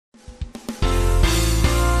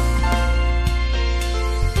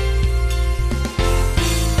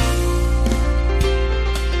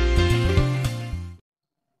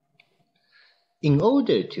In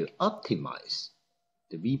order to optimize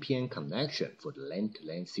the VPN connection for the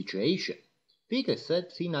LAN-to-LAN situation,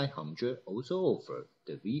 Vigor3900 also offers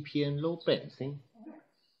the VPN load balancing.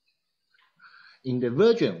 In the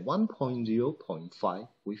version 1.0.5,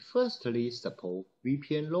 we firstly support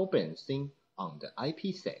VPN load balancing on the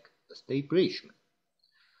IPSec establishment.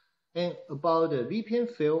 And about the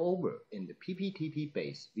VPN failover and the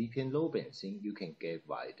PPTP-based VPN load balancing, you can get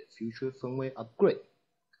via the future firmware upgrade.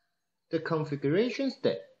 The configuration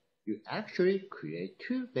step, you actually create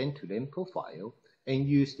two LAN-to-LAN profiles and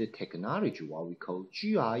use the technology what we call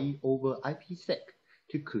GRE over IPSec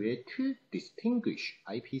to create two distinguished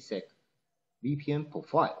IPSec VPN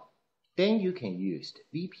profiles. Then you can use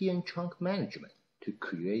the VPN trunk management to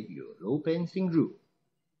create your load balancing rule.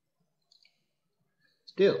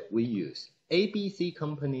 Still, we use ABC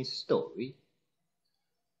company's story.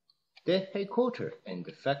 Their headquarters and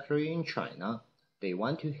the factory in China, they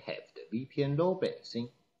want to have the VPN load balancing.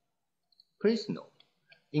 Please note,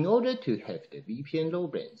 in order to have the VPN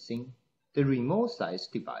load balancing, the remote site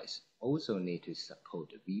device also need to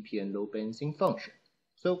support the VPN load balancing function.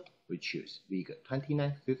 So we choose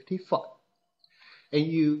Vigor3955. And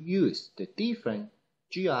you use the different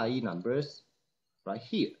GRE numbers right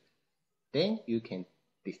here. Then you can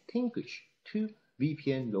distinguish two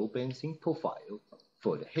VPN load balancing profiles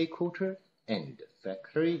for the headquarters and the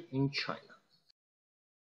factory in China.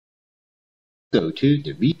 Go to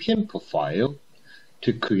the VPN profile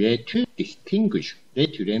to create two distinguished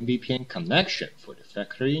LAN-to-LAN VPN connections for the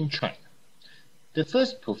factory in China. The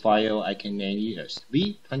first profile I can name it as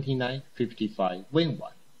V2955 WAN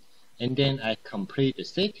 1, and then I complete the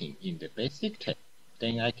setting in the basic tab.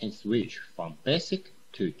 Then I can switch from basic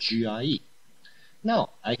to GRE.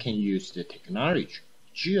 Now I can use the technology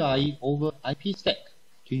GRE over IPSec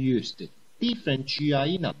to use the different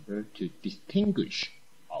GRE number to distinguish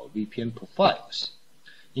our VPN profiles.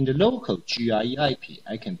 In the local GRE IP,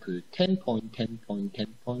 I can put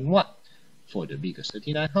 10.10.10.1 for the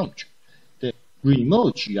Vigor3900. The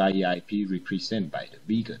remote GRE IP represented by the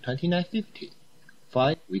Vigor2950.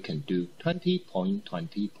 5, we can do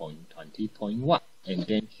 20.20.20.1 and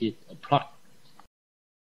then hit apply.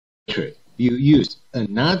 Later, you use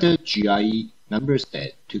another GRE number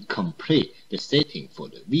set to complete the setting for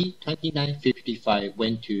the V2955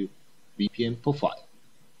 WAN 2 VPN profile.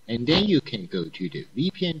 And then you can go to the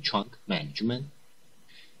VPN trunk management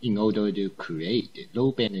in order to create the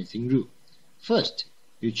load balancing rule. First,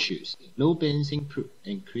 you choose the load balancing pool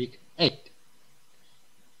and click Add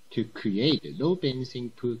to create the load balancing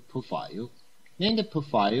pool profile. Name the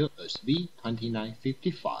profile as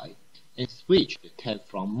V2955 and switch the tab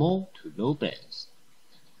from More to Load Balance.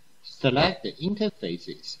 Select the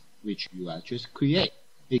interfaces which you are just create,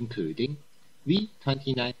 including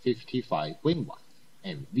V2955 WAN 1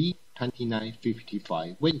 and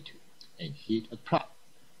V2955 WAN 2 and hit apply.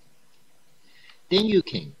 Then you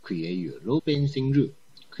can create your load balancing rule.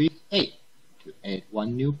 Click A to add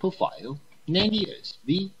one new profile, name it as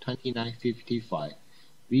V2955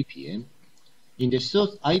 VPN. In the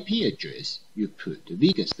source IP address, you put the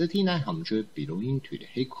Vigor3900 belonging to the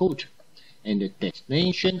headquarters, and the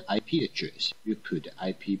destination IP address, you put the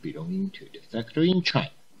IP belonging to the factory in China.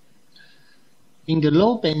 In the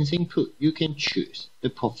load balancing pool, you can choose the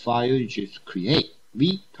profile you just create,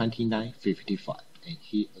 V2955, and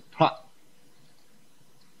hit apply.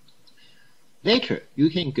 Later, you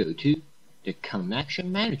can go to the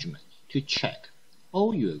connection management to check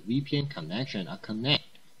all your VPN connections are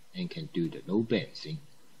connected and can do the load balancing.